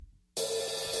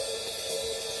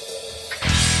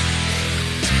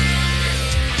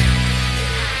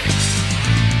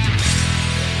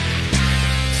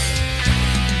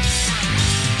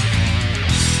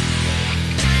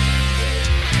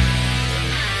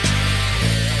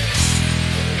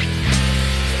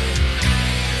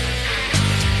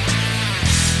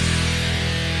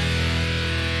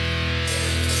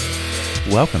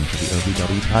Welcome to the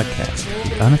OVW Podcast,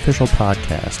 the unofficial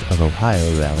podcast of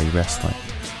Ohio Valley Wrestling.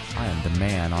 I am the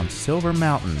man on Silver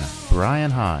Mountain,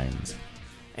 Brian Hines.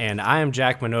 And I am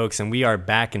Jack Minogues, and we are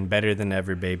back and better than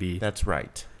ever, baby. That's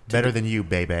right. Better than you,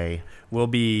 baby. We'll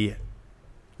be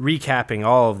recapping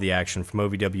all of the action from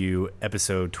OVW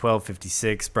episode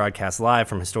 1256, broadcast live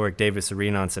from historic Davis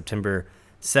Arena on September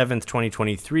 7th,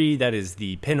 2023. That is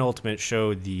the penultimate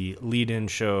show, the lead-in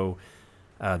show,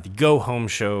 the go-home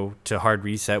show to Hard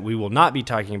Reset. We will not be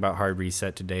talking about Hard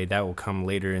Reset today. That will come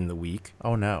later in the week.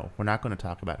 Oh, no. We're not going to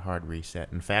talk about Hard Reset.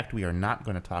 In fact, we are not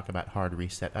going to talk about Hard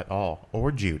Reset at all,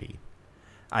 or Judy.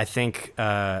 I think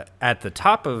at the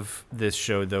top of this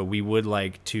show, though, we would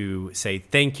like to say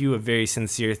thank you, a very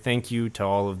sincere thank you to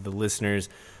all of the listeners,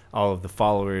 all of the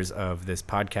followers of this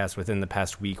podcast. Within the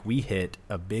past week, we hit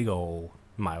a big old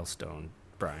milestone,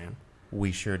 Brian.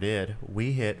 We sure did.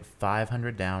 We hit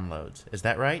 500 downloads. Is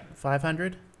that right?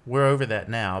 500? We're over that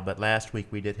now, but last week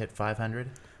we did hit 500.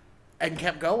 And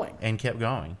kept going.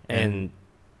 And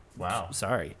wow.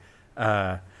 Sorry.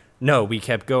 No, we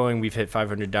kept going. We've hit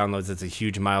 500 downloads. That's a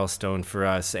huge milestone for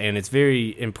us. And it's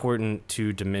very important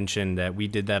to mention that we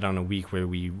did that on a week where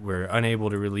we were unable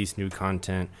to release new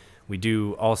content. We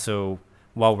do also,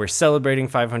 while we're celebrating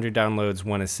 500 downloads,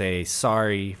 want to say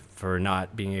sorry for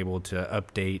not being able to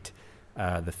update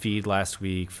the feed last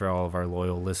week for all of our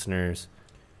loyal listeners.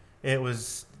 It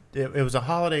was a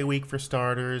holiday week for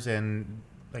starters, and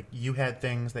like you had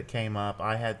things that came up,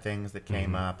 I had things that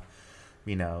came up.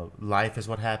 You know, life is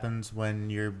what happens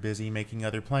when you're busy making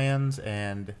other plans,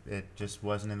 and it just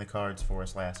wasn't in the cards for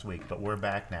us last week. But we're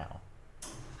back now.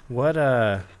 What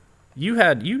you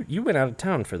went out of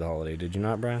town for the holiday, did you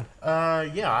not, Brian?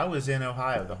 Yeah, I was in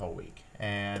Ohio the whole week,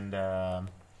 and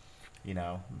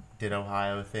did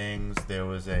Ohio things. There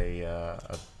was a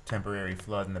temporary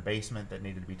flood in the basement that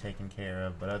needed to be taken care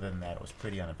of, but other than that, it was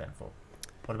pretty uneventful.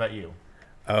 What about you?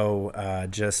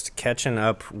 Just catching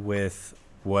up with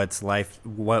what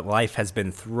life has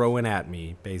been throwing at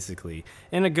me, basically,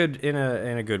 in a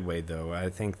good way, though.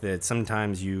 I think that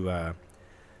sometimes you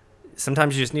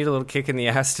just need a little kick in the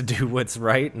ass to do what's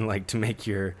right and like to make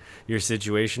your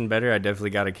situation better. I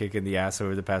definitely got a kick in the ass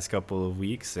over the past couple of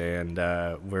weeks, and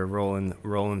we're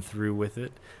rolling through with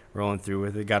it.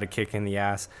 Got a kick in the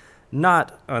ass,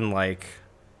 not unlike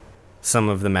some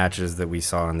of the matches that we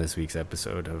saw in this week's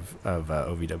episode of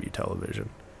OVW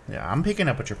television. Yeah, I'm picking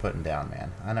up what you're putting down,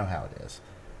 man. I know how it is.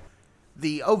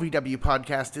 The OVW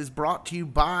podcast is brought to you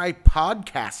by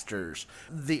Podcasters,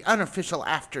 the unofficial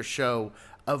after show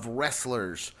of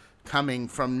wrestlers coming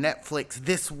from Netflix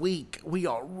this week. We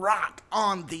are right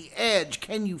on the edge.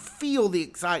 Can you feel the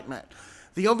excitement?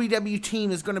 The OVW team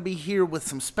is going to be here with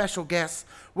some special guests.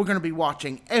 We're going to be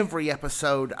watching every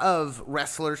episode of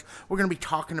Wrestlers. We're going to be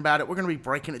talking about it. We're going to be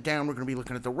breaking it down. We're going to be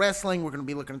looking at the wrestling. We're going to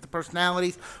be looking at the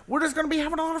personalities. We're just going to be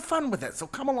having a lot of fun with it. So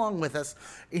come along with us.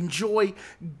 Enjoy.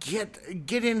 Get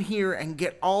in here and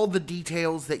get all the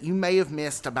details that you may have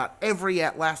missed about every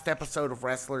last episode of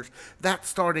Wrestlers. That's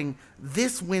starting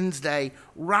this Wednesday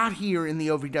right here in the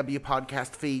OVW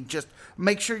podcast feed. Just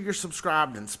make sure you're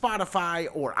subscribed in Spotify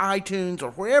or iTunes or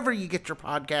wherever you get your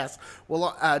podcasts.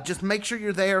 Well, just make sure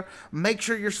you're there. Make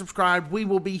sure you're subscribed. We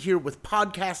will be here with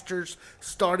Podcasters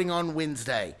starting on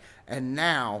Wednesday. And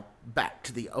now, back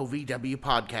to the OVW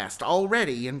podcast,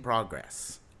 already in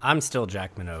progress. I'm still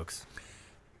Jack Minogues.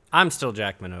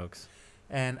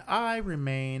 And I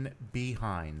remain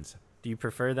behinds. Do you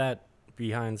prefer that,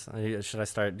 behinds? Should I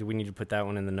start? Do we need to put that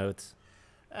one in the notes?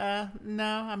 No,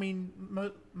 I mean,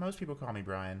 most people call me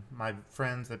Brian. My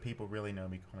friends that people really know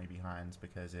me call me behinds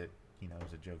because it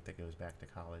is a joke that goes back to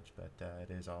college, but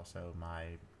it is also my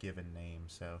given name.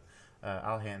 So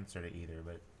I'll answer to either,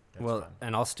 but that's fine.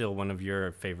 And I'll steal one of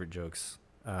your favorite jokes.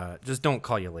 Just don't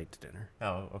call you late to dinner.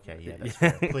 Oh, okay. Yeah, that's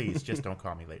fair. Please, just don't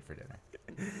call me late for dinner.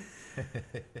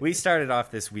 We started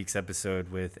off this week's episode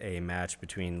with a match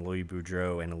between Louis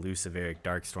Boudreaux and Elusive Eric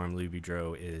Darkstorm. Louis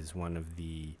Boudreaux is one of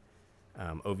the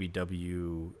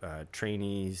OVW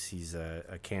trainees. He's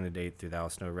a candidate through the Al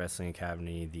Snow Wrestling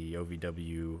Academy, the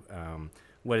OVW,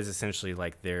 what is essentially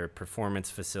like their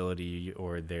performance facility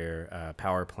or their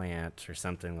power plant or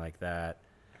something like that.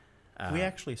 We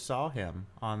actually saw him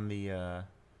on the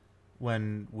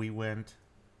when we went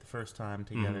the first time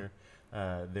together.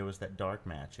 There was that dark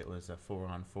match. It was a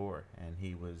 4-on-4, and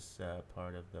he was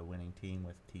part of the winning team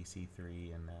with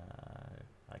TC3 and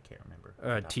I can't remember.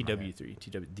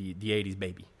 TW3, the 80s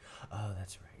baby. Oh,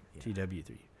 that's right. Yeah.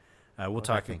 TW3.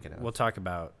 We'll talk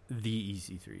about the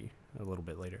EC3 a little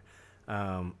bit later.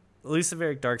 Elusive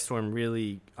Eric Darkstorm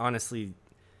really, honestly,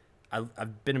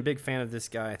 I've been a big fan of this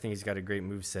guy. I think he's got a great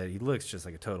moveset. He looks just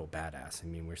like a total badass. I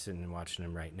mean, we're sitting and watching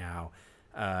him right now.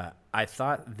 I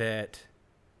thought that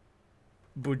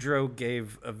Boudreaux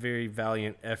gave a very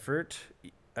valiant effort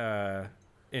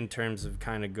in terms of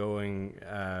kind of going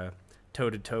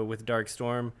toe-to-toe with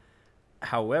Darkstorm.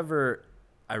 However,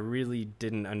 I really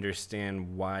didn't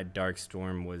understand why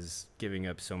Darkstorm was giving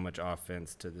up so much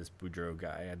offense to this Boudreaux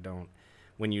guy.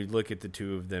 When you look at the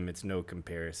two of them, it's no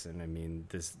comparison. I mean,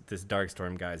 this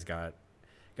Darkstorm guy's got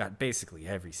basically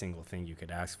every single thing you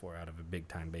could ask for out of a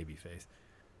big-time babyface.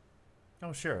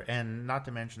 Oh, sure. And not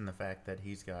to mention the fact that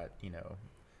he's got,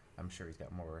 I'm sure he's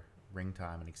got more ring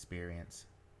time and experience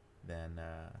than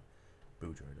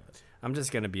Boudreaux does. I'm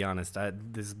just going to be honest.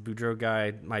 This Boudreaux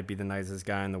guy might be the nicest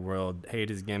guy in the world. Hate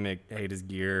his gimmick, hate his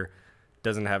gear.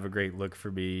 Doesn't have a great look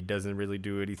for me. Doesn't really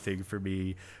do anything for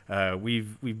me.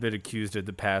 We've been accused in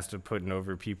the past of putting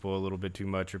over people a little bit too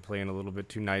much or playing a little bit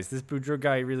too nice. This Boudreaux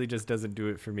guy really just doesn't do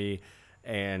it for me.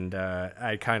 And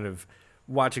I kind of,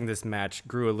 watching this match,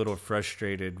 grew a little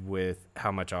frustrated with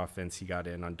how much offense he got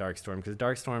in on Darkstorm. Because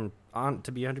Darkstorm,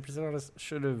 to be 100% honest,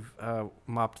 should have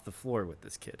mopped the floor with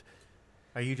this kid.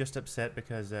 Are you just upset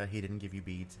because he didn't give you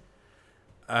beads?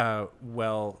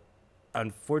 Well,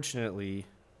 unfortunately,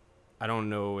 I don't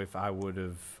know if I would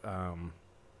have.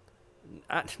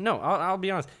 No, I'll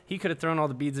be honest. He could have thrown all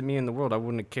the beads at me in the world. I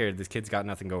wouldn't have cared. This kid's got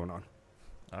nothing going on.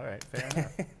 All right, fair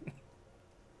enough.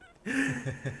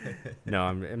 No,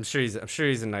 I'm sure he's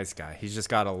a nice guy. He's just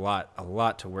got a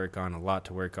lot to work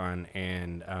on,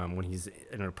 and when he's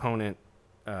an opponent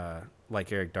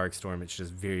like Eric Darkstorm, it's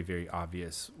just very, very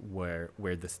obvious where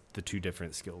the two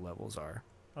different skill levels are.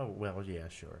 Oh well, yeah,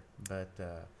 sure, but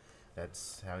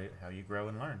that's how you grow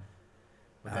and learn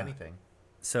with anything.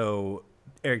 So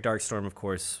Eric Darkstorm, of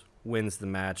course, wins the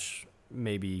match.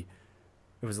 Maybe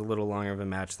it was a little longer of a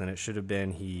match than it should have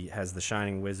been. He has the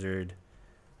Shining Wizard.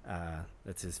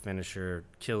 That's his finisher.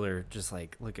 Killer. Just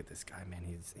like, look at this guy, man.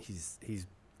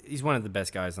 He's one of the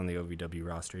best guys on the OVW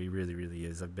roster. He really, really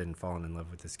is. I've been falling in love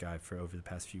with this guy for over the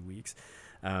past few weeks.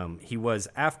 He was,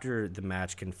 after the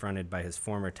match, confronted by his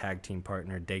former tag team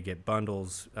partner, They Get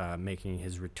Bundles, making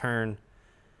his return.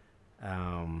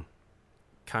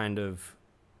 Kind of,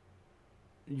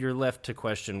 you're left to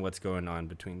question what's going on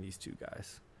between these two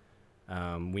guys.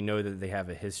 We know that they have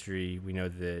a history. We know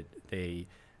that they,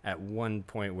 at one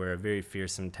point, were a very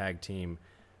fearsome tag team.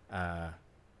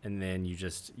 And then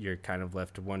you're kind of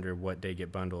left to wonder what They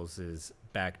Get Bundles is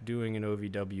back doing in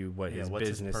OVW, what his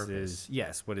business is.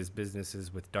 Yes, what his business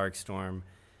is with Darkstorm.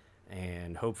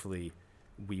 And hopefully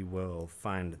we will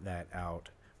find that out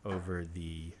over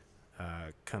the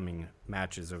coming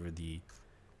matches, over the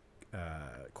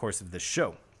course of the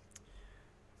show.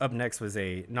 Up next was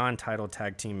a non-title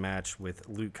tag team match with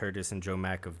Luke Curtis and Joe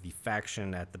Mack of The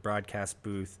Faction at the broadcast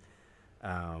booth.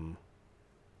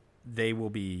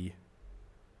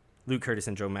 Luke Curtis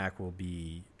and Joe Mack will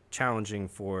be challenging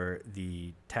for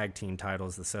the tag team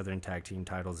titles, the Southern tag team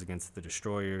titles, against the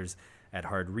Destroyers at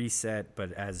Hard Reset.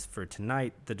 But as for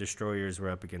tonight, the Destroyers were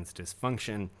up against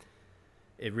Dysfunction.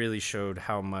 It really showed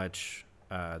how much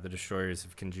the Destroyers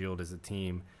have congealed as a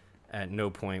team. At no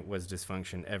point was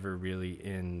Dysfunction ever really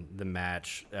in the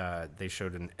match. They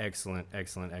showed an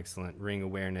excellent ring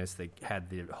awareness. They had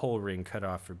the whole ring cut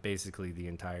off for basically the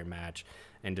entire match,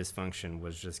 and Dysfunction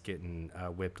was just getting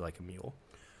whipped like a mule.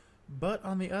 But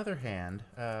on the other hand,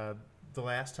 the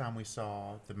last time we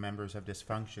saw the members of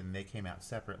Dysfunction, they came out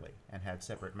separately and had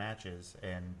separate matches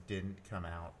and didn't come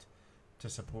out to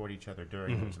support each other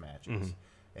during those matches.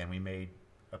 And we made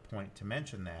a point to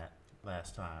mention that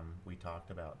last time we talked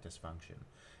about Dysfunction.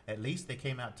 At least they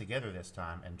came out together this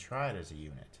time and tried as a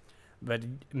unit. But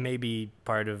maybe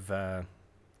part of the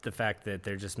fact that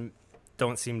they just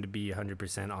don't seem to be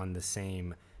 100% on the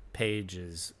same page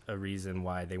is a reason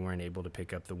why they weren't able to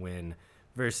pick up the win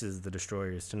versus the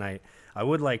Destroyers tonight. I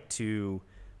would like to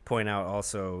point out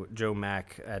also Joe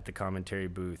Mack at the commentary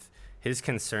booth. His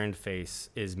concerned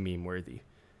face is meme-worthy.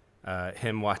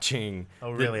 Him watching.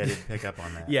 Oh, really? I didn't pick up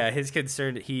on that. Yeah, his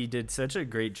concern. He did such a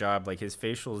great job. Like his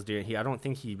facials during. I don't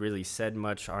think he really said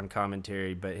much on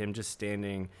commentary, but him just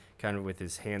standing kind of with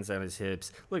his hands on his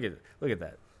hips. Look at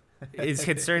that. His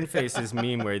concerned face is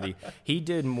meme-worthy. He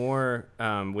did more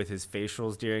with his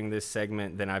facials during this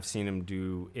segment than I've seen him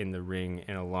do in the ring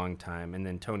in a long time. And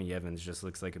then Tony Evans just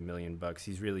looks like $1 million.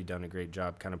 He's really done a great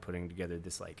job kind of putting together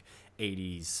this like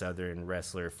 80s Southern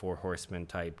wrestler, Four Horsemen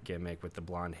type gimmick with the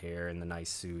blonde hair and the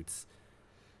nice suits.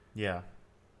 Yeah.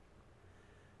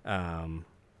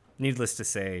 Needless to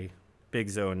say, Big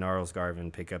Zo and Gnarls Garvin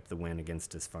pick up the win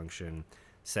against Dysfunction,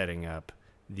 setting up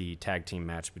the tag team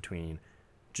match between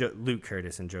Luke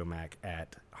Curtis and Joe Mack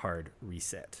at Hard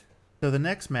Reset. So the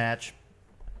next match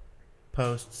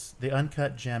posts the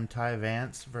Uncut Gem Ty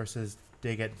Vance versus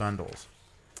Dig at Bundles.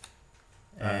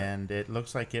 And it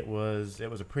looks like it was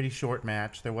a pretty short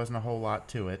match. There wasn't a whole lot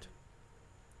to it.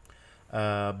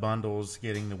 Bundles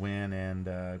getting the win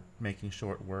and making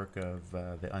short work of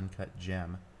the Uncut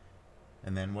Gem.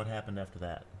 And then what happened after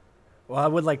that? Well, I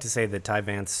would like to say that Ty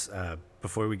Vance,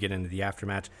 before we get into the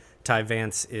aftermatch, Ty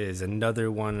Vance is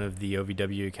another one of the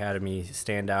OVW Academy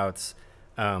standouts.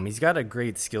 He's got a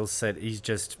great skill set. He's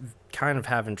just kind of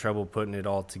having trouble putting it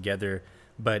all together.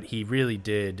 But he really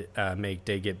did make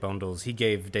Day Get Bundles. He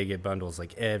gave Day Get Bundles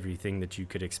like everything that you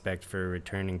could expect for a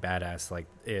returning badass, like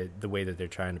the way that they're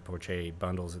trying to portray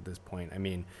Bundles at this point. I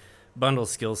mean, Bundles'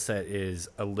 skill set is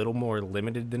a little more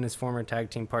limited than his former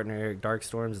tag team partner Eric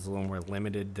Darkstorms. It's a little more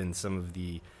limited than some of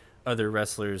the other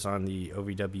wrestlers on the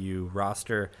OVW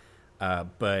roster.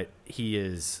 But he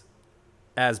is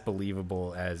as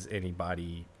believable as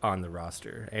anybody on the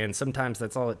roster. And sometimes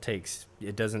that's all it takes.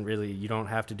 It doesn't really, you don't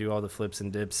have to do all the flips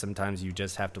and dips. Sometimes you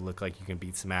just have to look like you can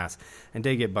beat some ass. And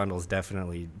Day Get Bundles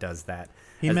definitely does that.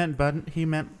 He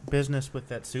meant business with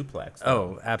that suplex.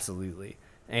 Oh, absolutely.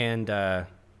 And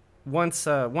once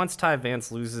Ty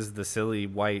Vance loses the silly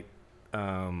white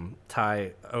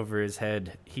tie over his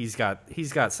head, he's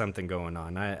got something going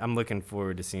on. I'm looking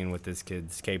forward to seeing what this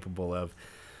kid's capable of.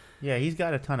 Yeah, he's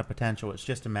got a ton of potential. It's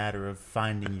just a matter of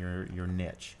finding your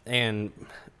niche. And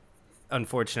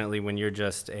unfortunately, when you're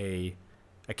just a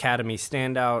academy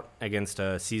standout against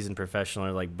a seasoned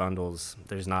professional like Bundles,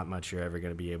 there's not much you're ever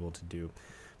going to be able to do.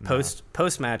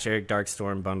 Post match, Eric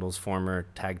Darkstorm, Bundles' former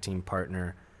tag team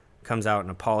partner, comes out and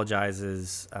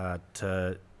apologizes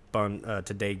to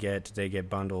Day Get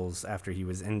Bundles after he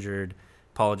was injured.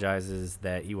 Apologizes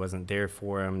that he wasn't there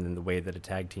for him in the way that a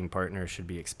tag team partner should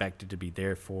be expected to be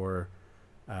there for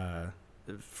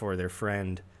their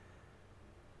friend.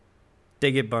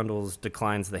 Day Get Bundles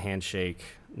declines the handshake,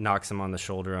 knocks him on the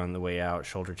shoulder on the way out,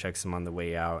 shoulder checks him on the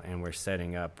way out, and we're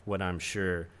setting up what I'm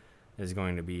sure is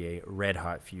going to be a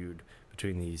red-hot feud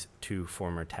between these two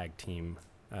former tag team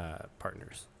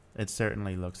partners. It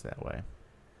certainly looks that way.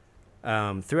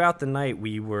 Throughout the night,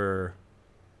 we were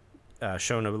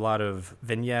shown a lot of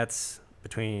vignettes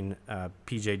between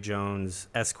PJ Jones,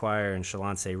 Esquire, and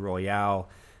Shalance Royale.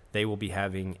 They will be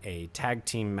having a tag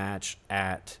team match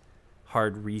at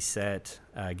Hard Reset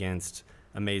against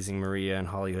Amazing Maria and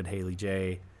Hollywood Haley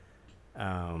J.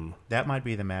 That might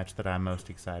be the match that I'm most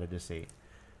excited to see.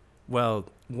 Well,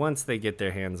 once they get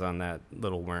their hands on that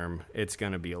little worm, it's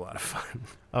going to be a lot of fun.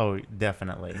 Oh,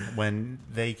 definitely. When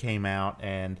they came out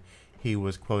and he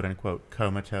was quote-unquote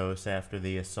comatose after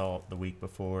the assault the week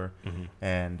before,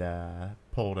 and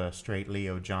pulled a straight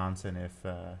Leo Johnson, if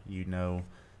you know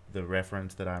the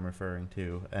reference that I'm referring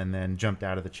to, and then jumped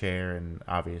out of the chair and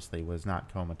obviously was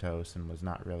not comatose and was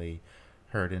not really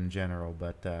hurt in general.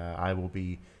 But I will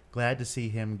be glad to see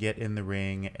him get in the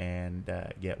ring and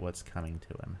get what's coming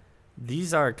to him.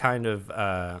 These are kind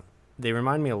of, they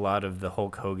remind me a lot of the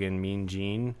Hulk Hogan Mean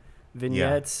Gene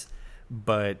vignettes. Yeah.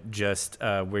 But just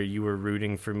where you were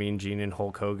rooting for Mean Gene and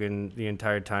Hulk Hogan the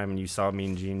entire time, and you saw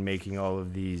Mean Gene making all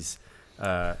of these.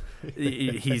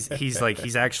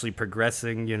 He's actually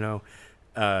progressing. You know,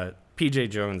 PJ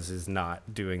Jones is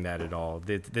not doing that at all.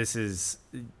 This is,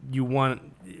 you want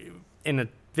in a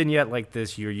vignette like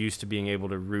this, you're used to being able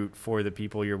to root for the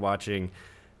people you're watching.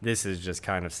 This is just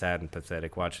kind of sad and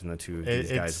pathetic watching the two of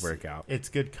these guys work out. It's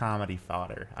good comedy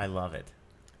fodder. I love it.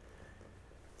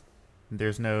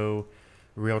 There's no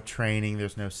real training.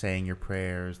 There's no saying your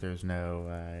prayers. There's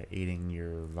no eating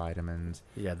your vitamins.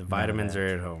 Yeah, the vitamins are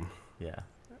at home. Yeah.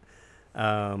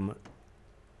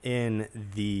 In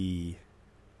the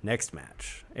next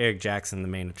match, Eric Jackson, the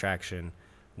main attraction,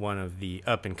 one of the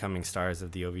up-and-coming stars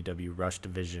of the OVW Rush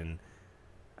division,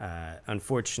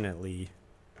 unfortunately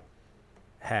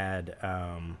had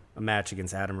a match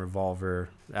against Adam Revolver.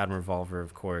 Adam Revolver,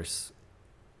 of course,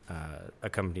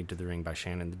 accompanied to the ring by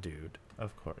Shannon the Dude.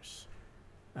 Of course.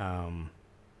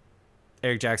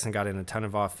 Eric Jackson got in a ton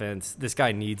of offense. This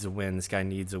guy needs a win.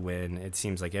 It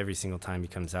seems like every single time he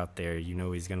comes out there, you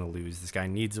know he's going to lose. This guy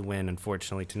needs a win.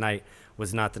 Unfortunately, tonight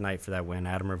was not the night for that win.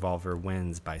 Adam Revolver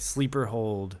wins by sleeper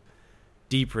hold,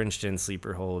 deep wrenched in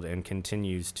sleeper hold, and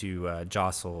continues to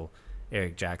jostle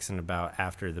Eric Jackson about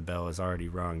after the bell is already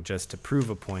rung, just to prove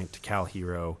a point to Cal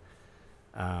Hero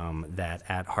that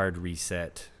at Hard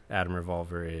Reset, Adam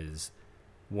Revolver is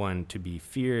one to be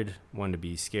feared, one to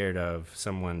be scared of,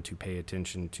 someone to pay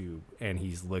attention to, and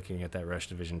he's looking at that Rush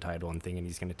Division title and thinking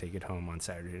he's going to take it home on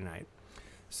Saturday night.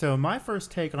 So my first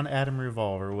take on Adam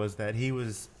Revolver was that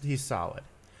he's solid.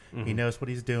 He knows what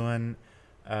he's doing.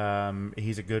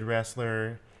 He's a good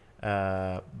wrestler,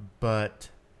 but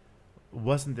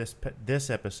wasn't this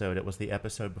episode? It was the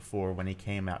episode before when he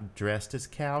came out dressed as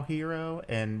Cow Hero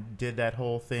and did that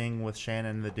whole thing with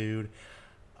Shannon and the dude.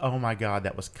 Oh my God,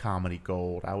 that was comedy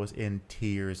gold. I was in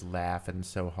tears laughing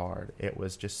so hard. It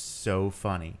was just so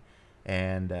funny.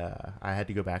 And I had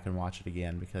to go back and watch it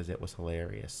again because it was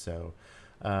hilarious. So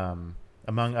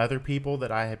among other people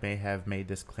that I may have made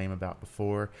this claim about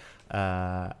before,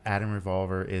 Adam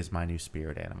Revolver is my new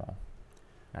spirit animal.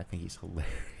 I think he's hilarious.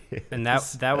 And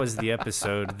that was the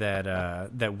episode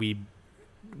that we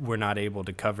were not able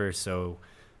to cover. So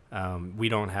we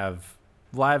don't have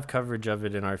live coverage of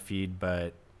it in our feed,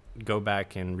 but go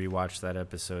back and rewatch that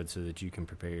episode so that you can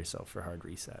prepare yourself for Hard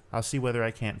Reset. I'll see whether I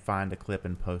can't find a clip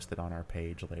and post it on our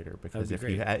page later, because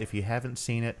if you haven't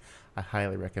seen it, I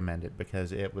highly recommend it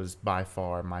because it was by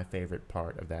far my favorite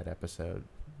part of that episode.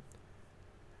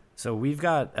 So we've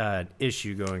got an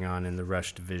issue going on in the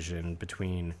Rush division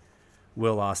between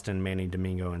Will Austin, Manny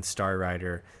Domingo, and Star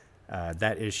Rider.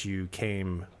 That issue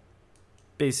came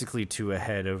basically to a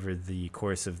head over the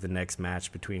course of the next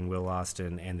match between Will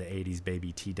Austin and the 80s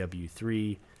baby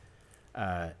TW3.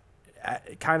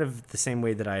 Kind of the same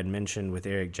way that I had mentioned with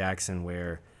Eric Jackson,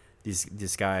 where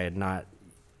this guy had not,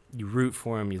 you root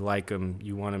for him, you like him,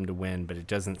 you want him to win, but it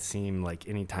doesn't seem like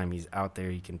anytime he's out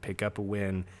there he can pick up a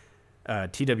win.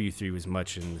 TW3 was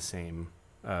much in the same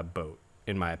boat,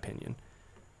 in my opinion.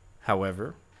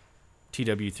 However,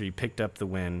 TW3 picked up the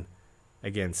win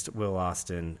against Will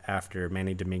Austin after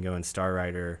Manny Domingo and Star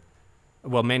Rider.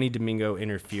 Well, Manny Domingo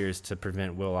interferes to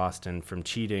prevent Will Austin from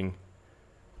cheating.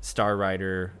 Star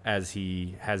Rider, as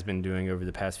he has been doing over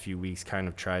the past few weeks, kind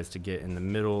of tries to get in the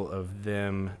middle of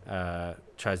them,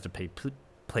 tries to play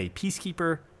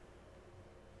peacekeeper.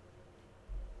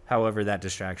 However, that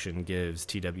distraction gives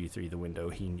TW3 the window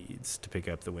he needs to pick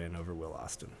up the win over Will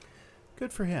Austin.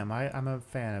 Good for him. I'm a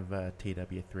fan of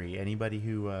TW3. Anybody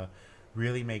who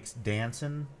really makes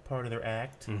dancing part of their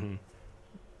act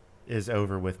is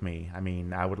over with me. I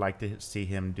mean, I would like to see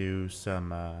him do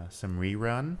some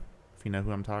rerun, if you know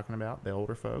who I'm talking about, the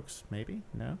older folks, maybe,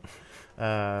 no?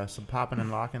 Some popping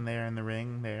and locking there in the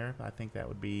ring there. I think that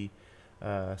would be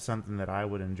something that I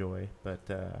would enjoy. But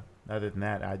other than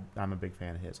that, I'm a big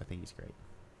fan of his. I think he's great.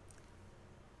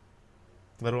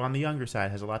 A little on the younger side,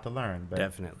 has a lot to learn, but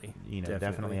definitely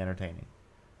entertaining.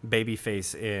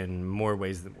 Babyface in more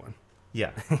ways than one.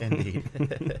 Yeah, indeed.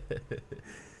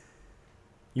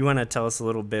 You want to tell us a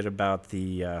little bit about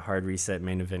the Hard Reset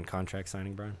main event contract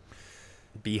signing, Brian?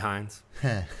 Behinds.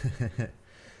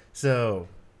 So,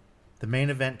 the main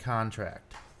event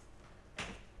contract.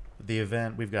 The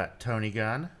event, we've got Tony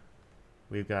Gunn,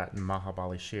 we've got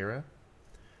Mahabali Shera,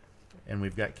 and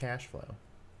we've got Cash Flow.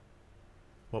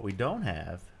 What we don't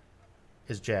have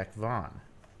is Jack Vaughn.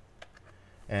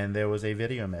 And there was a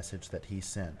video message that he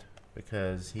sent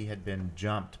because he had been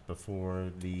jumped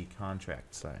before the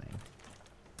contract signing.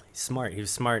 Smart. He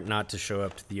was smart not to show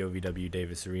up to the OVW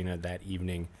Davis Arena that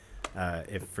evening,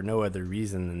 if for no other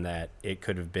reason than that it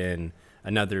could have been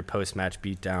another post-match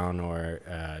beatdown or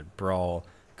brawl.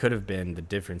 Could have been the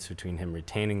difference between him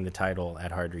retaining the title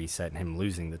at Hard Reset and him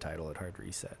losing the title at Hard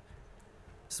Reset.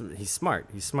 So he's smart.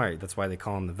 That's why they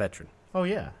call him the veteran. Oh,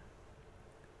 yeah.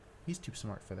 He's too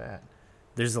smart for that.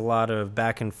 There's a lot of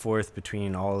back and forth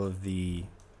between all of the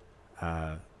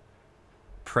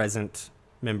present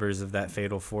members of that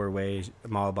Fatal 4-Way,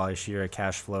 Mahabali Shera,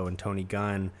 Cash Flow, and Tony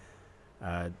Gunn.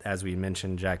 As we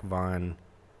mentioned, Jack Vaughn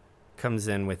comes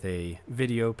in with a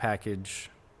video package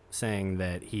saying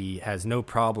that he has no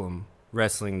problem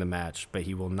wrestling the match, but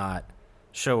he will not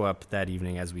show up that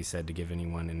evening, as we said, to give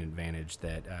anyone an advantage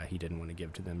that he didn't want to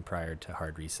give to them prior to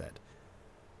Hard Reset.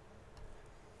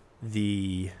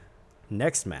 The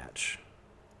next match,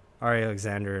 Ari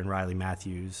Alexander and Riley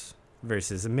Matthews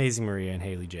versus Amazing Maria and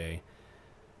Haley J.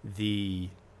 The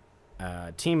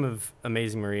team of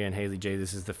Amazing Maria and Haley J,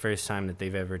 this is the first time that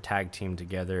they've ever tag teamed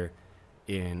together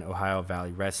in Ohio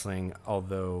Valley Wrestling,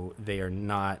 although they are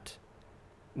not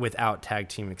without tag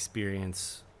team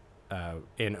experience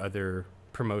in other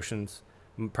promotions.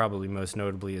 Probably most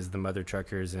notably is the Mother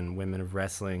Truckers and Women of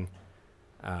Wrestling.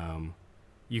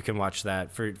 You can watch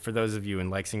that for those of you in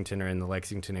Lexington or in the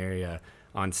Lexington area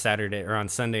on Saturday or on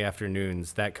Sunday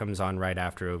afternoons. That comes on right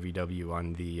after OVW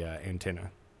on the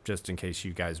antenna, just in case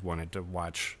you guys wanted to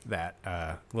watch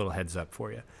that. Little heads up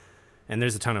for you. And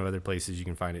there's a ton of other places you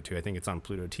can find it too. I think it's on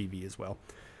Pluto TV as well.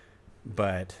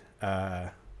 But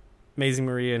Amazing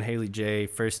Maria and Haley J,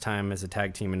 first time as a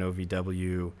tag team in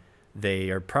OVW. They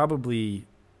are probably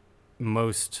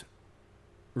most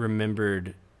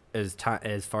remembered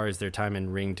as far as their time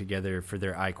in ring together for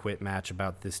their I Quit match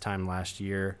about this time last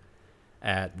year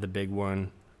at the big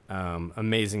one.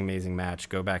 Amazing match.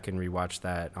 Go back and rewatch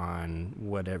that on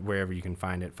wherever you can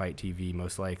find it, Fight TV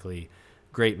most likely.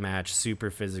 Great match, super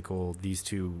physical. These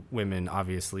two women,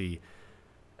 obviously,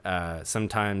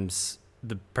 sometimes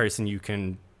the person you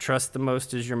can trust the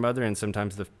most is your mother, and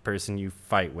sometimes the person you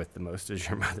fight with the most is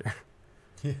your mother.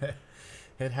 Yeah,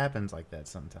 it happens like that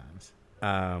sometimes.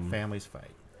 Families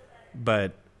fight.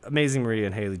 But Amazing Maria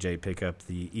and Haley J pick up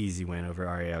the easy win over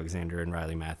Ari Alexander and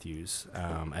Riley Matthews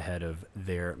ahead of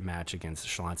their match against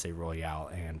Shalance Royale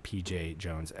and PJ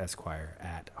Jones Esquire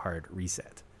at Hard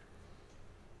Reset.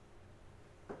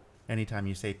 Anytime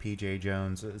you say PJ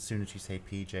Jones, as soon as you say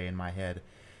PJ in my head,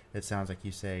 it sounds like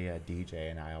you say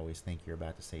DJ, and I always think you're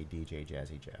about to say DJ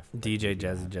Jazzy Jeff. DJ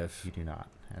Jazzy Jeff. You do not,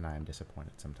 and I am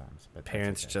disappointed sometimes. But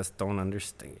parents just don't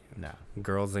understand. No.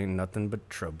 Girls ain't nothing but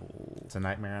trouble. It's a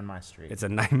nightmare on my street. It's a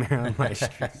nightmare on my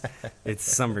street. It's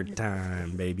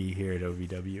summertime, baby, here at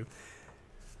OVW.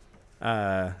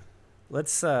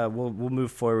 We'll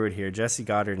move forward here. Jesse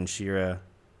Goddard and Shira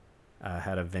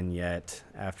had a vignette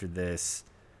after this.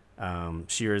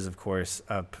 Shira's, of course,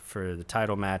 up for the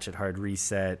title match at Hard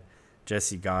Reset.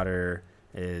 Jesse Goddard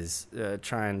is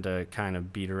trying to kind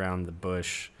of beat around the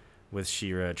bush with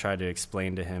Shira, try to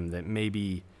explain to him that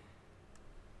maybe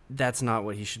that's not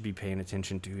what he should be paying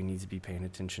attention to. He needs to be paying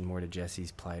attention more to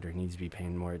Jesse's plight, or he needs to be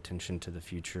paying more attention to the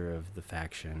future of the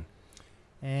faction.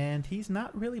 And he's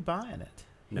not really buying it.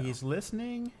 No. He's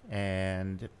listening,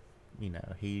 and,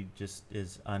 he just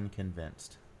is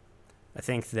unconvinced. I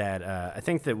think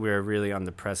that we're really on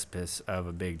the precipice of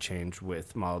a big change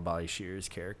with Malabali Shira's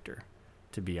character,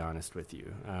 to be honest with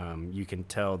you. You can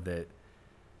tell that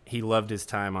he loved his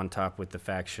time on top with the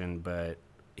faction, but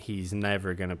he's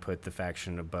never going to put the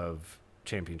faction above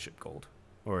championship gold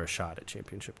or a shot at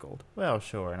championship gold. Well,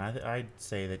 sure, and I'd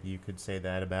say that you could say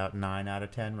that about 9 out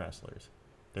of 10 wrestlers.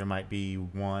 There might be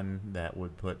one that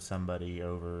would put somebody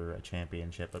over a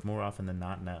championship, but more often than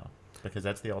not, no. Because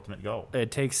that's the ultimate goal. It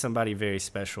takes somebody very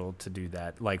special to do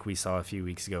that, like we saw a few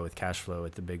weeks ago with Cashflow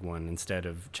at the big one. Instead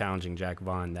of challenging Jack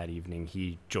Vaughn that evening,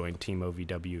 he joined Team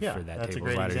OVW for that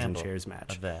tables, ladders, and chairs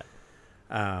match. Of that.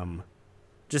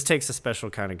 Just takes a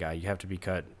special kind of guy. You have to be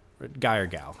cut, guy or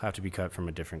gal, have to be cut from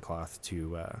a different cloth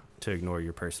to ignore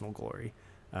your personal glory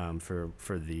for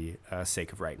the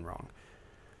sake of right and wrong.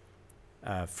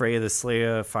 Freya the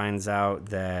Slayer finds out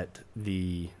that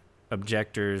the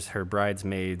objectors, her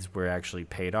bridesmaids, were actually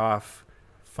paid off.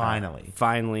 Finally.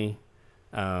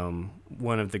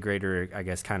 One of the greater, I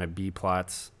guess, kind of B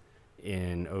plots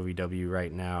in OVW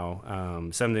right now.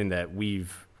 Something that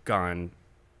we've gone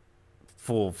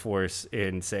full force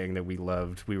in saying that we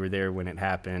loved. We were there when it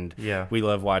happened. Yeah. We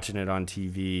love watching it on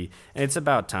TV. And it's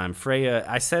about time. Freya,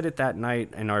 I said it that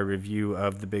night in our review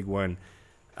of the big one.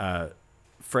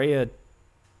 Freya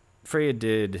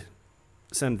did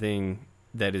something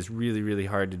that is really, really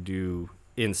hard to do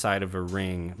inside of a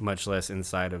ring, much less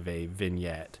inside of a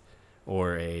vignette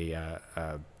or a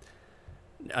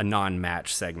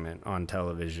non-match segment on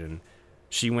television.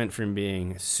 She went from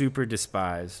being super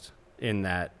despised in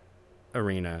that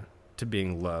arena to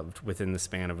being loved within the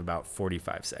span of about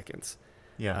 45 seconds.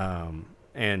 Yeah.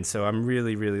 And so I'm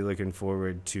really, really looking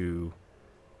forward to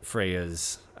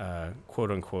Freya's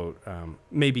quote-unquote,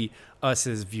 maybe us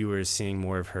as viewers seeing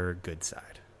more of her good side.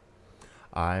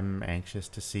 I'm anxious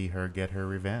to see her get her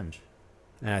revenge.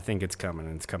 And I think it's coming,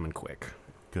 and it's coming quick.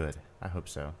 Good. I hope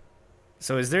so.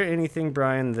 So is there anything,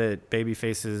 Brian, that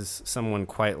babyfaces someone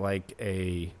quite like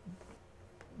a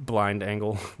blind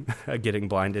angle, a getting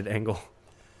blinded angle?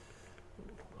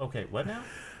 Okay, what now?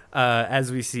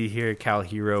 As we see here, Cal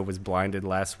Hero was blinded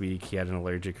last week. He had an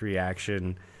allergic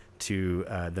reaction to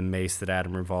the mace that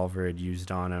Adam Revolver had used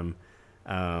on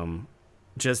him.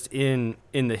 Just in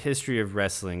the history of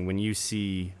wrestling, when you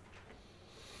see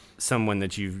someone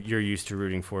that you're used to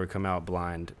rooting for come out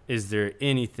blind, is there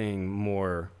anything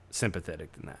more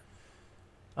sympathetic than that?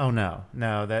 Oh, no.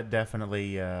 No, that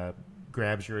definitely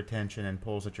grabs your attention and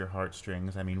pulls at your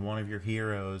heartstrings. I mean, one of your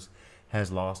heroes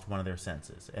has lost one of their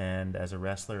senses. And as a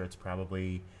wrestler, it's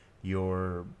probably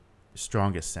your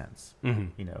strongest sense.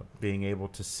 Mm-hmm. Being able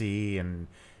to see and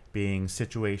being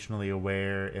situationally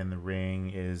aware in the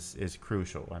ring is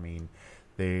crucial. I mean,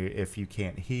 if you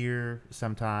can't hear,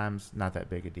 sometimes not that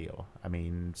big a deal. I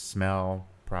mean, smell,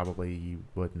 probably you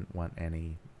wouldn't want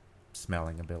any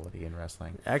smelling ability in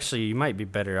wrestling. Actually, you might be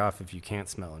better off if you can't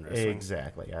smell in wrestling.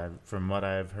 Exactly. From what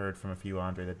I've heard from a few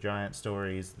Andre the Giant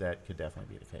stories, that could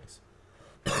definitely be the case.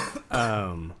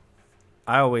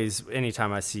 I always,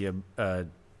 anytime I see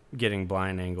getting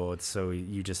blind angle. It's so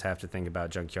you just have to think about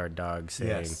Junkyard Dog saying,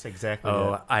 Yes, exactly.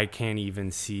 "Oh, that. I can't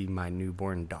even see my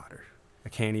newborn daughter. I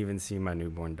can't even see my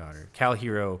newborn daughter." Cal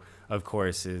Hero, of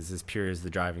course, is as pure as the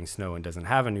driving snow and doesn't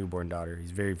have a newborn daughter.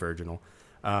 He's very virginal.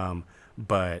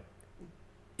 But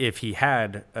if he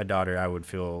had a daughter, I would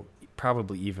feel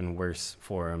probably even worse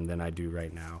for him than I do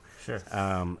right now. Sure.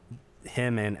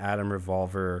 Him and Adam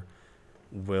Revolver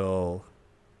will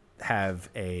have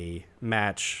a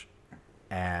match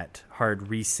at Hard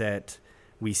Reset.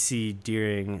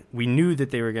 We knew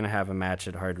that they were going to have a match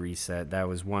at Hard Reset. That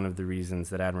was one of the reasons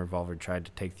that Adam Revolver tried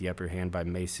to take the upper hand by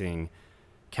macing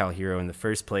Cal Hero in the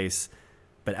first place.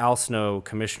 But Al Snow,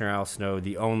 Commissioner Al Snow,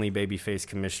 the only babyface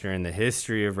commissioner in the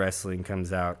history of wrestling,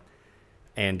 comes out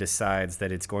and decides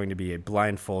that it's going to be a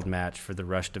blindfold match for the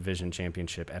Rush Division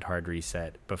Championship at Hard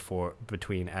Reset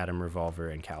between Adam Revolver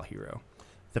and Cal Hero.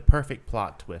 The perfect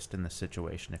plot twist in this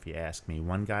situation, if you ask me.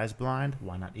 One guy's blind,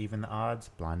 why not even the odds?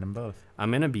 Blind them both.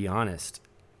 I'm going to be honest,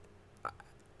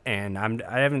 and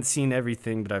I haven't seen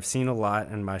everything, but I've seen a lot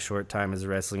in my short time as a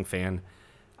wrestling fan.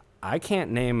 I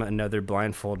can't name another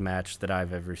blindfold match that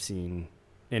I've ever seen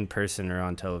in person or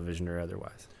on television or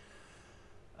otherwise.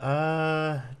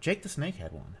 Jake the Snake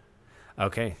had one.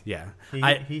 Okay, yeah.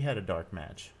 He had a dark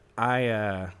match.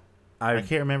 I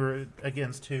can't remember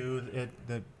against who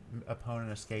the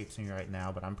opponent escapes me right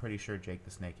now, but I'm pretty sure Jake the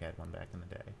Snake had one back in the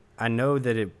day. I know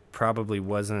that it probably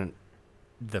wasn't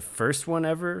the first one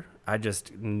ever. I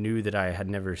just knew that I had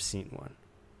never seen one.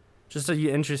 Just an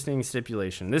interesting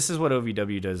stipulation. This is what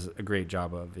OVW does a great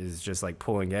job of, is just like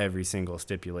pulling every single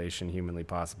stipulation humanly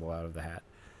possible out of the hat.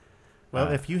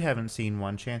 Well, if you haven't seen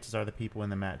one, chances are the people in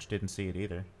the match didn't see it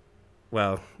either.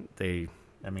 Well,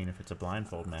 I mean, if it's a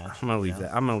blindfold match. I'm gonna leave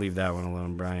that. I'm gonna leave that one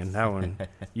alone, Brian. That one,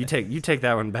 you take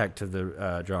that one back to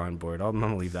the drawing board. I'm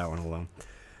gonna leave that one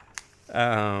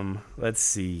alone. Let's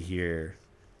see here.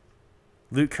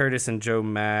 Luke Curtis and Joe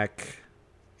Mack.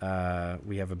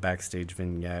 We have a backstage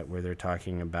vignette where they're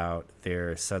talking about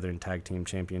their Southern Tag Team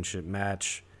Championship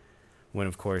match, when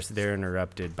of course they're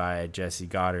interrupted by Jesse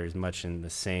Goddard, much in the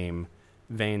same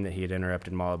vein that he had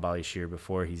interrupted Mala Bali Shir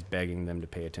before. He's begging them to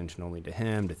pay attention only to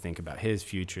him, to think about his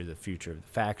future, the future of the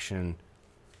faction.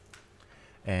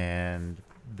 And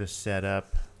the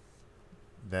setup,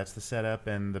 that's the setup,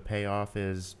 and the payoff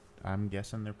is, I'm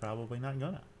guessing they're probably not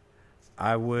gonna.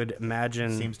 I would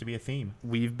imagine... Seems to be a theme.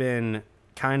 We've been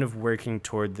kind of working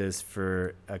toward this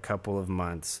for a couple of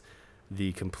months,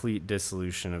 the complete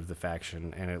dissolution of the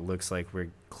faction, and it looks like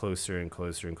we're closer and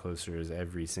closer and closer as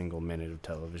every single minute of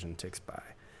television ticks by,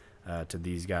 to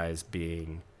these guys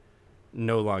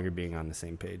no longer being on the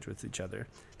same page with each other.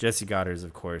 Jesse Goddard,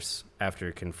 of course,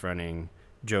 after confronting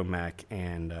Joe Mack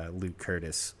and Luke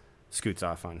Curtis, scoots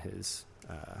off on his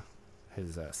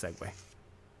Segway.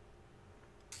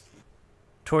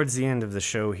 Towards the end of the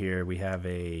show here, we have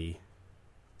a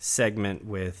segment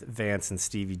with Vance and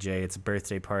Stevie J. It's a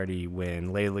birthday party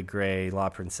when Layla Gray, La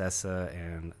Princesa,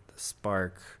 and the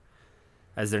Spark,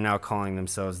 as they're now calling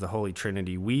themselves, the Holy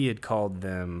Trinity. We had called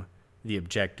them the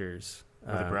Objectors.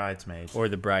 Or the Bridesmaids. Or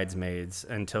the Bridesmaids,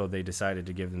 until they decided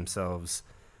to give themselves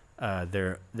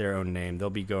their own name.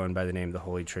 They'll be going by the name of the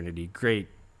Holy Trinity. Great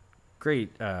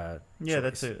yeah,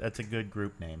 choice. that's a good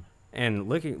group name. And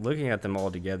looking at them all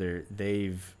together,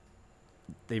 they've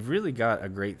really got a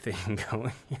great thing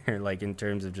going here, like in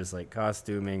terms of just like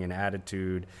costuming and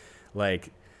attitude.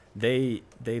 Like they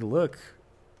look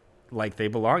like they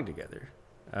belong together.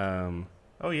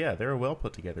 Oh yeah, they're a well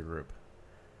put together group.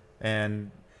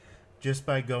 And just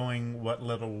by going what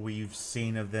little we've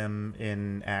seen of them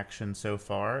in action so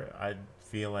far, I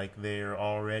feel like they're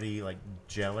already like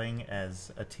gelling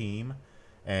as a team,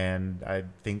 and I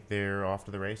think they're off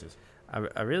to the races.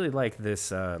 I really like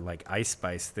this like Ice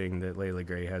Spice thing that Layla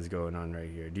Gray has going on right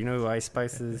here. Do you know who Ice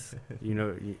Spice is?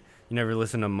 You never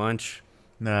listen to Munch?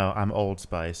 No, I'm Old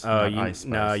Spice. Not Ice Spice.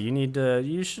 No,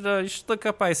 you should look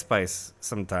up Ice Spice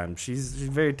sometime. She's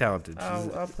very talented.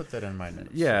 I'll put that in my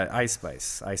notes. Yeah, Ice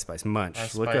Spice, Munch.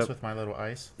 Ice look Spice up, with my little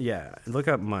ice. Yeah, look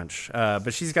up Munch.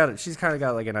 But she's kind of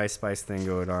got like an Ice Spice thing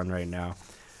going on right now.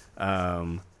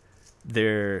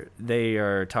 They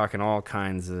are talking all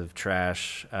kinds of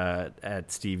trash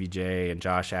at Stevie J and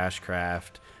Josh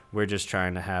Ashcraft. We're just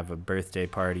trying to have a birthday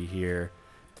party here.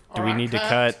 Do we need to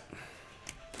cut?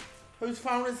 Whose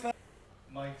phone is that?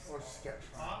 Mike's Or sketch.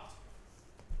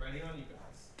 ready on you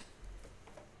guys.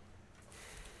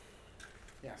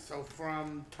 Yeah, so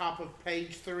from top of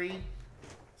page 3,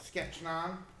 sketch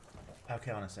 9. I'll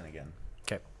count us in again.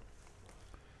 Okay.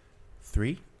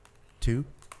 3, 2,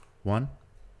 1.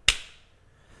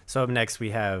 So up next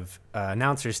we have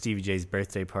announcer Stevie J's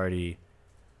birthday party.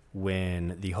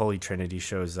 when the Holy Trinity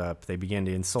shows up. They begin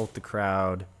to insult the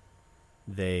crowd.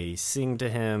 They sing to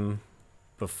him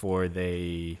before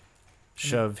they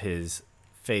shove his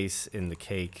face in the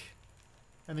cake.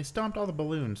 And they stomped all the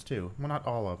balloons, too. Well, not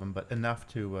all of them, but enough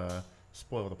to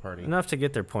spoil the party. Enough to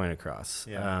get their point across.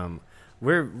 Yeah.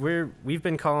 We've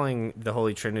been calling the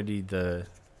Holy Trinity the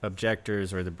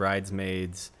objectors or the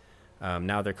bridesmaids.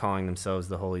 Now they're calling themselves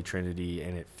the Holy Trinity,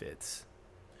 and it fits.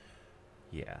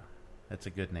 Yeah, that's a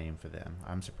good name for them.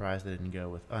 I'm surprised they didn't go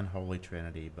with Unholy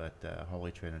Trinity, but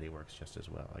Holy Trinity works just as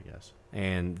well, I guess.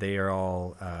 And they are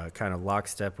all kind of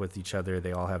lockstep with each other.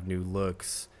 They all have new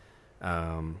looks.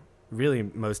 Really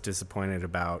most disappointed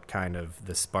about kind of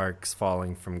the sparks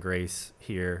falling from Grace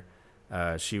here.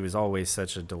 She was always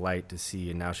such a delight to see,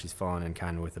 and now she's fallen in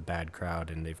kind of with a bad crowd,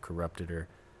 and they've corrupted her.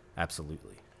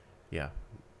 Absolutely. Yeah,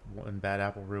 one bad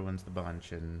apple ruins the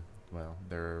bunch, and, well,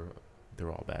 they're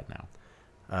all bad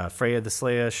now. Freya the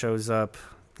Slayer shows up.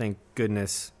 Thank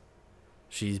goodness.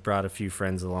 She's brought a few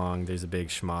friends along. There's a big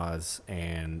schmoz,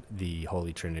 and the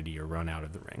Holy Trinity are run out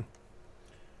of the ring.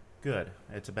 Good.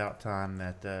 It's about time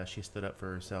that she stood up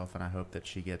for herself, and I hope that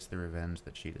she gets the revenge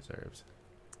that she deserves.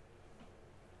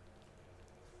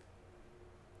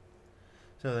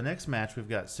 So the next match, we've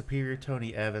got Superior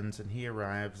Tony Evans, and he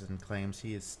arrives and claims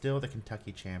he is still the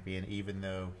Kentucky champion, even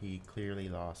though he clearly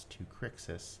lost to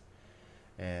Crixus.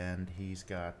 And he's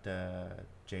got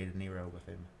Jay De Niro with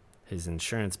him. His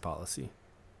insurance policy.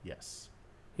 Yes.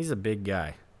 He's a big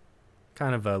guy.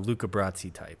 Kind of a Luca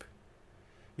Brasi type.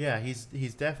 Yeah,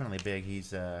 he's definitely big.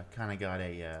 He's kind of got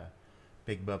a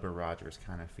Big Bubba Rogers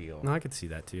kind of feel. No, I could see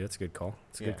that too. That's a good call.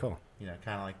 It's a good call. You know,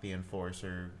 kind of like the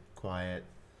enforcer, quiet,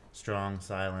 strong,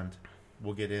 silent.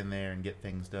 Will get in there and get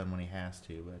things done when he has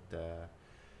to, but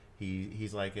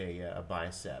he's like a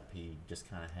bicep. He just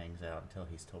kind of hangs out until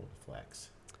he's told to flex.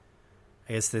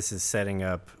 I guess this is setting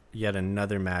up yet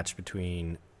another match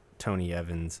between Tony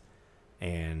Evans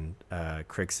and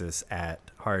Crixus at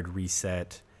Hard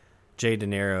Reset. Jay De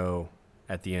Niro,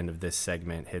 at the end of this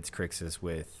segment, hits Crixus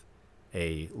with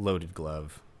a loaded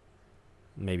glove.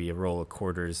 Maybe a roll of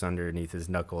quarters underneath his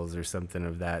knuckles or something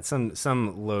of that.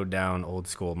 Some low-down,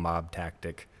 old-school mob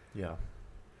tactic. Yeah.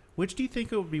 Which do you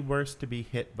think it would be worse to be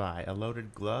hit by, a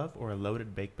loaded glove or a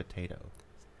loaded baked potato?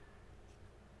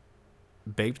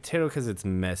 Baked potato because it's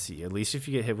messy. At least if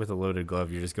you get hit with a loaded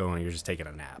glove, you're just taking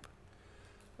a nap.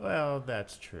 Well,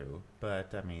 that's true.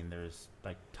 But, I mean, there's,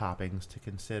 like, toppings to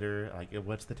consider. Like,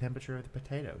 what's the temperature of the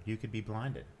potato? You could be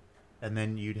blinded. And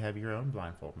then you'd have your own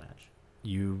blindfold match.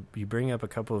 You bring up a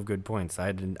couple of good points.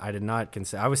 I did not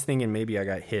consider. I was thinking maybe I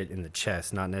got hit in the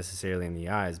chest, not necessarily in the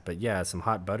eyes. But, yeah, some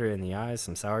hot butter in the eyes,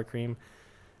 some sour cream.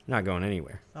 Not going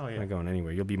anywhere. Oh, yeah. Not going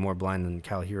anywhere. You'll be more blind than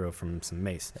Cal Hero from some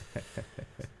mace.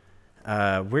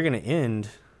 We're going to end,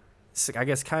 I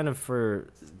guess, kind of for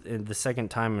the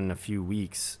second time in a few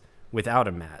weeks without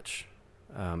a match,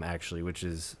 actually, which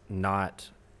is not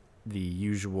the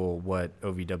usual what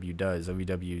OVW does.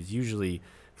 OVW is usually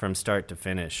from start to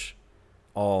finish,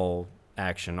 all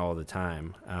action all the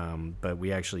time. But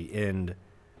we actually end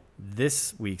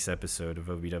this week's episode of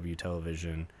OVW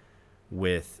Television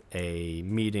with a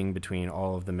meeting between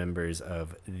all of the members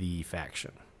of the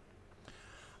faction.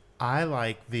 I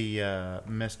like the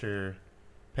Mr.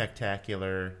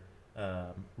 Spectacular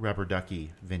Rubber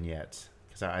Ducky vignettes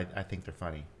because I think they're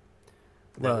funny.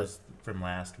 That was from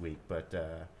last week, but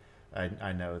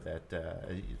I know that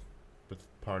with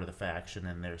part of the faction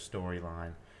and their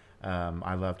storyline,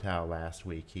 I loved how last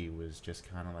week he was just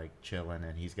kind of like chilling,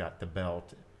 and he's got the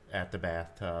belt at the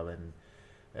bathtub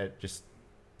and just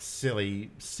silly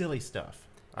stuff.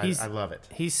 I love it.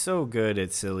 He's so good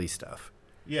at silly stuff.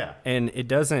 Yeah. And it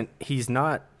doesn't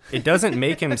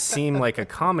make him seem like a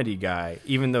comedy guy,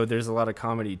 even though there's a lot of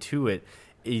comedy to it.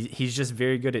 He's just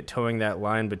very good at towing that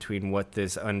line between what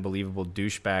this unbelievable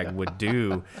douchebag would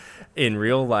do in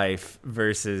real life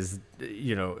versus,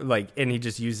 and he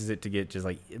just uses it to get just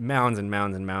like mounds and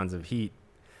mounds and mounds of heat.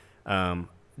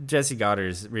 Jesse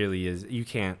Goddard's really is, you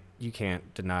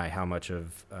can't deny how much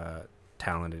of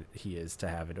talented he is to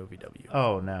have at OVW.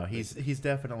 Oh no, he's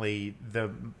definitely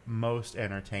the most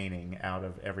entertaining out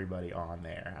of everybody on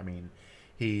there. I mean,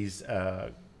 he's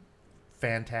a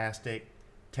fantastic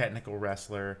technical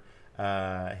wrestler.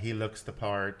 He looks the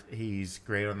part. He's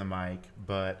great on the mic,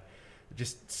 but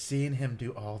just seeing him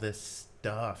do all this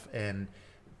stuff and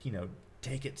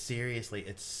take it seriously,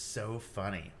 it's so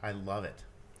funny. I love it.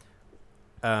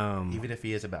 Even if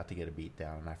he is about to get a beat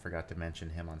down, and I forgot to mention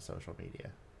him on social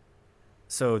media.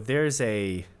 So there's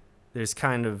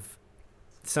kind of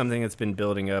something that's been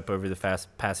building up over the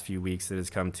past few weeks that has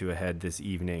come to a head this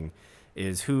evening,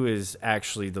 is who is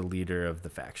actually the leader of the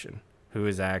faction. Who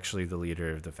is actually the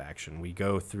leader of the faction? We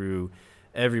go through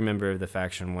every member of the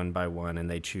faction one by one, and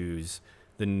they choose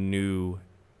the new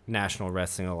National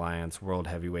Wrestling Alliance World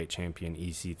Heavyweight Champion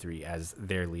EC3 as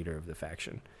their leader of the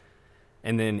faction.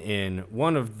 And then in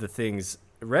one of the things,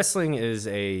 wrestling is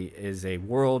a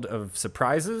world of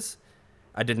surprises.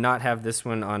 I did not have this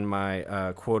one on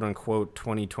my quote-unquote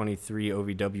 2023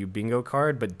 OVW bingo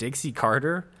card, but Dixie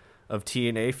Carter of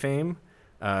TNA fame,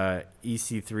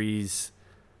 EC3's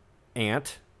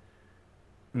aunt,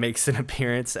 makes an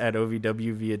appearance at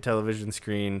OVW via television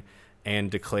screen and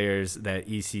declares that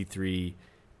EC3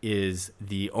 is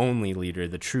the only leader,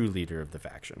 the true leader of the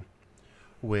faction.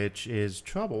 Which is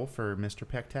trouble for Mr.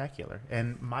 Pectacular.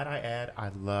 And might I add, I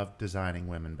loved designing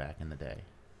women back in the day.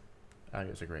 It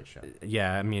was a great show.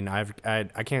 Yeah, I mean, I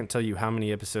can't tell you how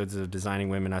many episodes of Designing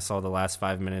Women I saw the last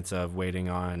 5 minutes of waiting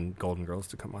on Golden Girls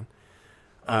to come on.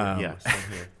 Yeah,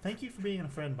 same here. Thank you for being a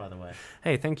friend, by the way.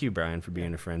 Hey, thank you, Brian, for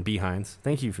being a friend. B. Hines,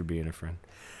 thank you for being a friend.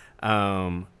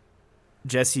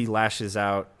 Jesse lashes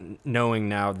out, knowing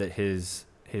now that his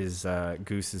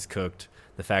goose is cooked.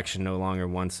 The faction no longer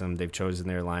wants him. They've chosen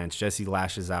their alliance. Jesse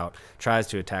lashes out, tries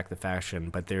to attack the faction,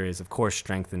 but there is, of course,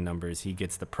 strength in numbers. He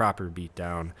gets the proper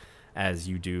beatdown, as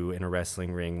you do in a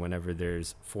wrestling ring whenever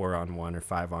there's 4-on-1 or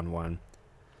 5-on-1.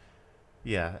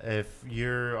 Yeah, if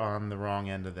you're on the wrong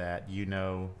end of that, you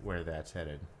know where that's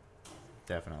headed.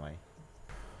 Definitely.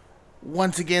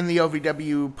 Once again, the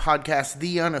OVW podcast,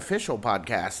 the unofficial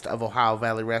podcast of Ohio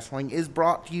Valley Wrestling, is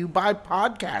brought to you by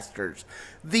Podcasters,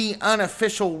 the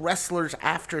unofficial Wrestlers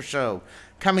After Show,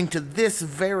 coming to this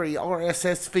very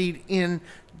RSS feed in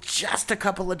just a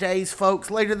couple of days, folks.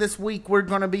 Later this week, we're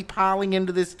going to be piling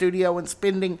into this studio and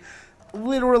spending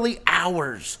literally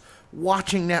hours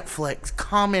watching Netflix,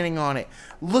 commenting on it,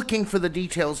 looking for the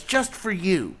details just for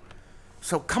you.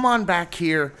 So come on back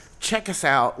here, check us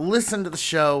out, listen to the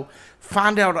show,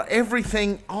 find out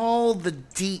everything, all the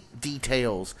deep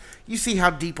details. You see how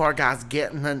deep our guys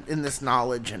get in this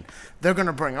knowledge, and they're going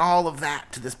to bring all of that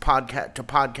to this podcast, to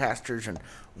Podcasters, and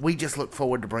we just look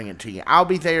forward to bringing it to you. I'll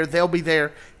be there, they'll be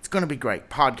there. It's going to be great.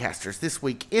 Podcasters this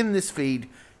week in this feed.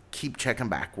 Keep checking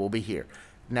back. We'll be here.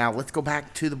 Now let's go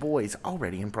back to the boys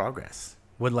already in progress.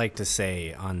 Would like to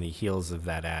say on the heels of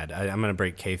that ad, I'm going to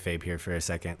break kayfabe here for a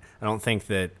second. I don't think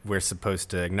that we're supposed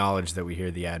to acknowledge that we hear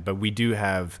the ad, but we do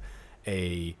have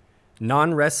a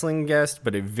non-wrestling guest,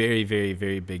 but a very, very,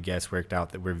 very big guest worked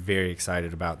out that we're very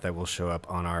excited about that will show up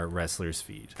on our wrestlers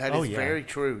feed. That is very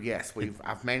true. Yes,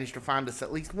 I've managed to find us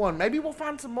at least one. Maybe we'll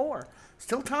find some more.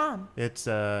 Still time. It's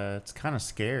kind of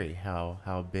scary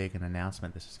how big an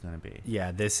announcement this is going to be.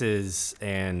 Yeah, this is,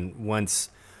 and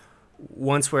once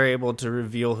we're able to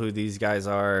reveal who these guys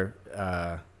are,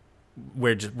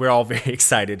 we're all very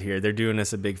excited here. They're doing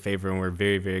us a big favor, and we're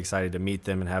very, very excited to meet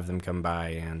them and have them come by.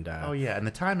 And and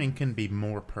the timing can be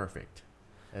more perfect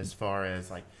as far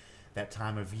as like that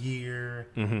time of year,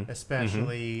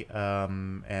 especially,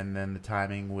 and then the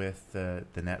timing with the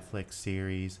Netflix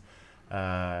series.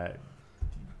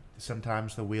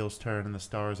 Sometimes the wheels turn and the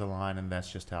stars align, and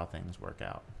that's just how things work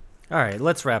out. All right,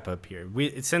 let's wrap up here.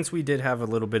 Since we did have a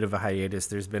little bit of a hiatus,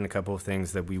 there's been a couple of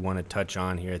things that we want to touch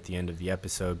on here at the end of the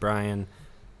episode. Brian,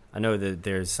 I know that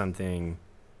there's something.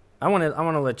 I want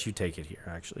to let you take it here.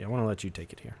 Actually, I want to let you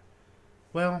take it here.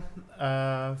 Well,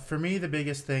 for me, the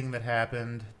biggest thing that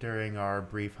happened during our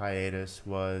brief hiatus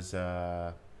was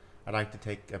I'd like to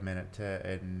take a minute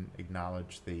to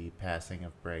acknowledge the passing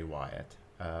of Bray Wyatt.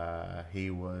 He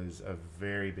was a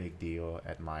very big deal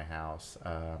at my house.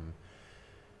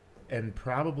 And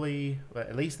probably,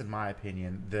 at least in my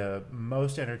opinion, the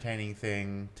most entertaining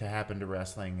thing to happen to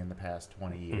wrestling in the past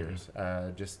 20 years.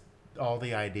 Just all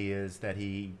the ideas that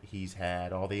he's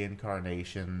had, all the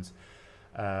incarnations.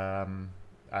 I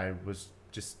was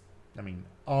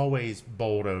always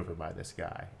bowled over by this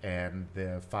guy. And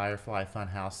the Firefly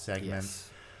Funhouse segments,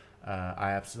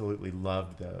 I absolutely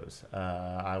loved those.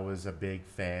 I was a big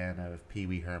fan of Pee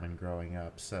Wee Herman growing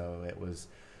up, so it was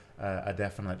a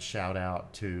definite shout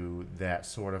out to that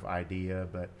sort of idea.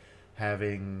 But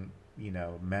having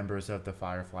members of the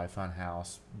Firefly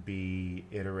Funhouse be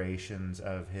iterations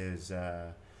of his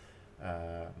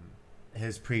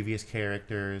previous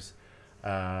characters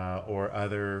or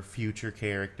other future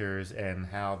characters, and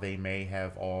how they may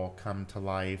have all come to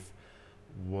life,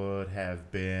 would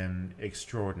have been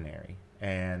extraordinary.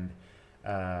 And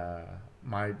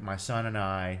my son and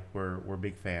I were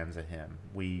big fans of him.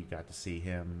 We got to see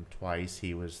him twice.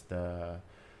 He was the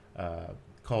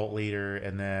cult leader,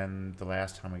 and then the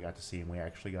last time we got to see him, we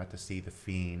actually got to see The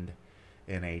Fiend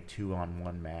in a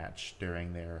 2-on-1 match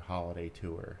during their holiday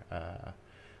tour.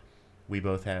 we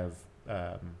both have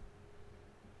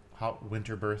hot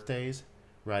winter birthdays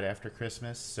right after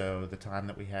Christmas. So the time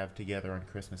that we have together on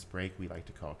Christmas break, we like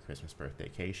to call Christmas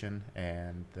birthdaycation.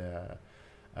 And the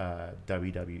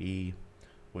WWE,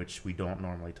 which we don't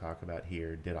normally talk about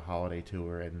here, did a holiday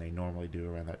tour, and they normally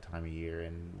do around that time of year.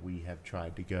 And we have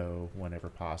tried to go whenever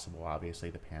possible. Obviously,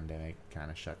 the pandemic kind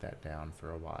of shut that down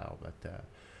for a while, but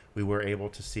we were able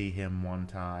to see him one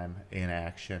time in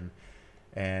action,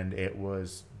 and it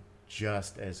was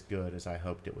just as good as I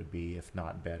hoped it would be, if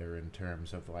not better, in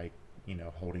terms of, like, you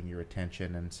know, holding your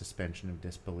attention and suspension of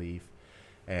disbelief.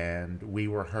 And we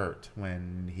were hurt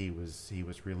when he was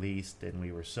released, and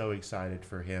we were so excited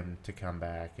for him to come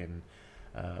back, and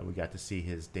we got to see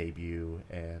his debut,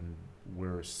 and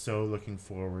we're so looking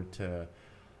forward to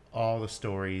all the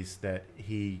stories that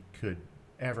he could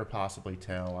ever possibly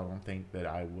tell. I don't think that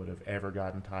I would have ever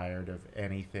gotten tired of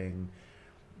anything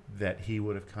that he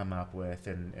would have come up with,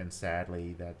 and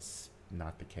sadly that's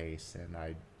not the case, and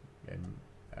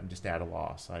I'm just at a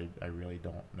loss. I really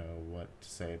don't know what to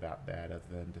say about that, other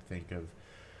than to think of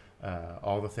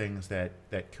all the things that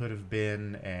could have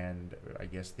been. And I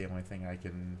guess the only thing I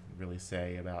can really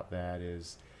say about that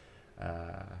is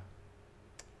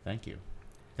thank you.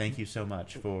 Thank you so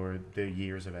much for the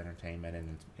years of entertainment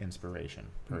and inspiration,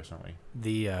 personally.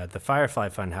 The Firefly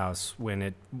Funhouse, when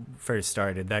it first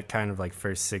started, that kind of like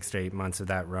first 6 to 8 months of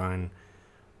that run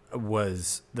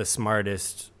was the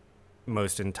smartest,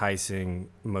 most enticing,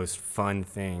 most fun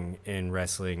thing in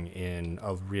wrestling in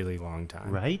a really long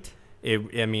time. Right?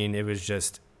 It was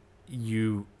just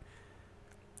it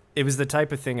was the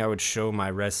type of thing I would show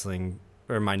my wrestling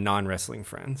or my non-wrestling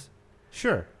friends.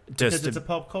 Sure. Because it's a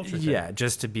pop culture thing. Yeah,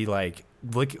 just to be like,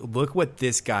 look what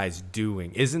this guy's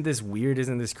doing. Isn't this weird?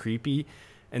 Isn't this creepy?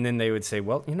 And then they would say,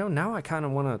 well, you know, now I kind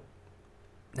of want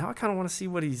to see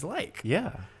what he's like.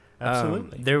 Yeah.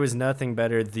 Absolutely. There was nothing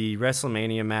better. The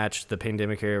WrestleMania match, the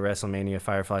pandemic era WrestleMania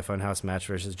Firefly Funhouse match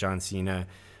versus John Cena.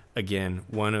 Again,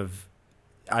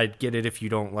 I get it if you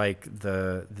don't like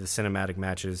the cinematic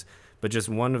matches, but just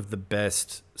one of the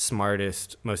best,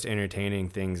 smartest, most entertaining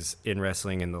things in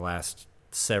wrestling in the last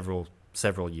several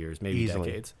years, maybe Easily.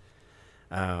 decades.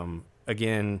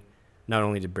 Again, not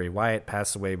only did Bray Wyatt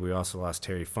pass away, but we also lost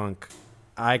Terry Funk.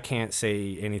 I can't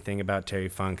say anything about Terry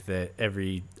Funk that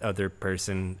every other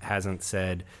person hasn't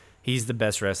said. He's the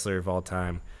best wrestler of all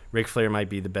time. Ric Flair might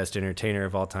be the best entertainer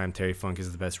of all time. Terry Funk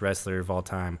is the best wrestler of all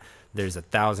time. There's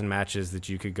 1,000 matches that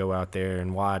you could go out there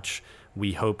and watch.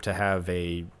 We hope to have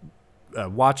a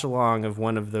watch along of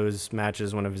one of those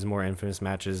matches, one of his more infamous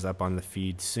matches, up on the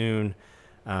feed soon.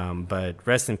 But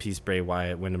rest in peace, Bray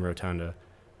Wyatt, Wyndham Rotunda.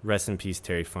 Rest in peace,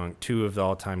 Terry Funk. Two of the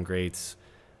all-time greats.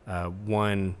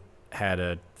 One had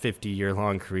a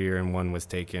 50-year-long career, and one was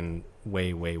taken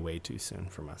way, way, way too soon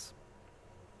from us.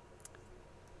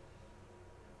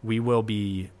 We will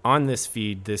be on this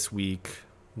feed this week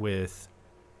with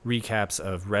recaps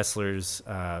of wrestlers.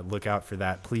 Look out for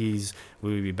that, please.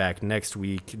 We will be back next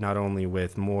week, not only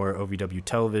with more OVW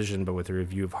television, but with a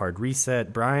review of Hard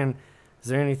Reset. Brian, is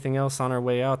there anything else on our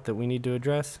way out that we need to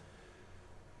address?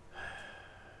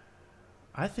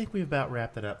 I think we've about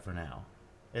wrapped it up for now.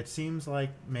 It seems like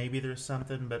maybe there's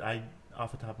something, but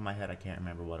off the top of my head, I can't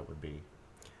remember what it would be.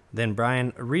 Then,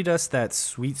 Brian, read us that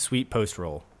sweet, sweet post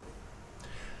roll.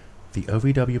 The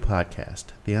OVW Podcast,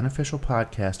 the unofficial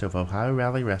podcast of Ohio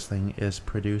Rally Wrestling, is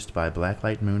produced by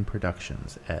Blacklight Moon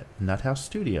Productions at Nuthouse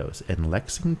Studios in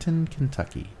Lexington,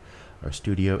 Kentucky. Our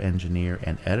studio engineer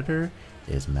and editor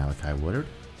is Malachi Woodard.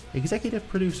 Executive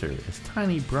producer is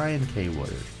Tiny Brian K.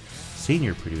 Woodard.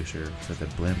 Senior producer for The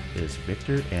Blimp is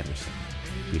Victor Anderson.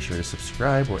 Be sure to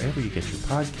subscribe wherever you get your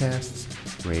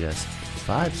podcasts, rate us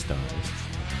 5 stars,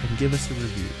 and give us a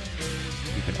review.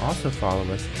 You can also follow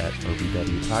us at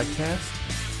OVW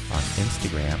Podcast on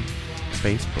Instagram,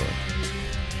 Facebook,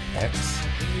 X,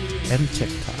 and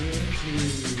TikTok.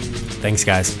 Thanks,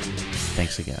 guys.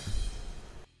 Thanks again.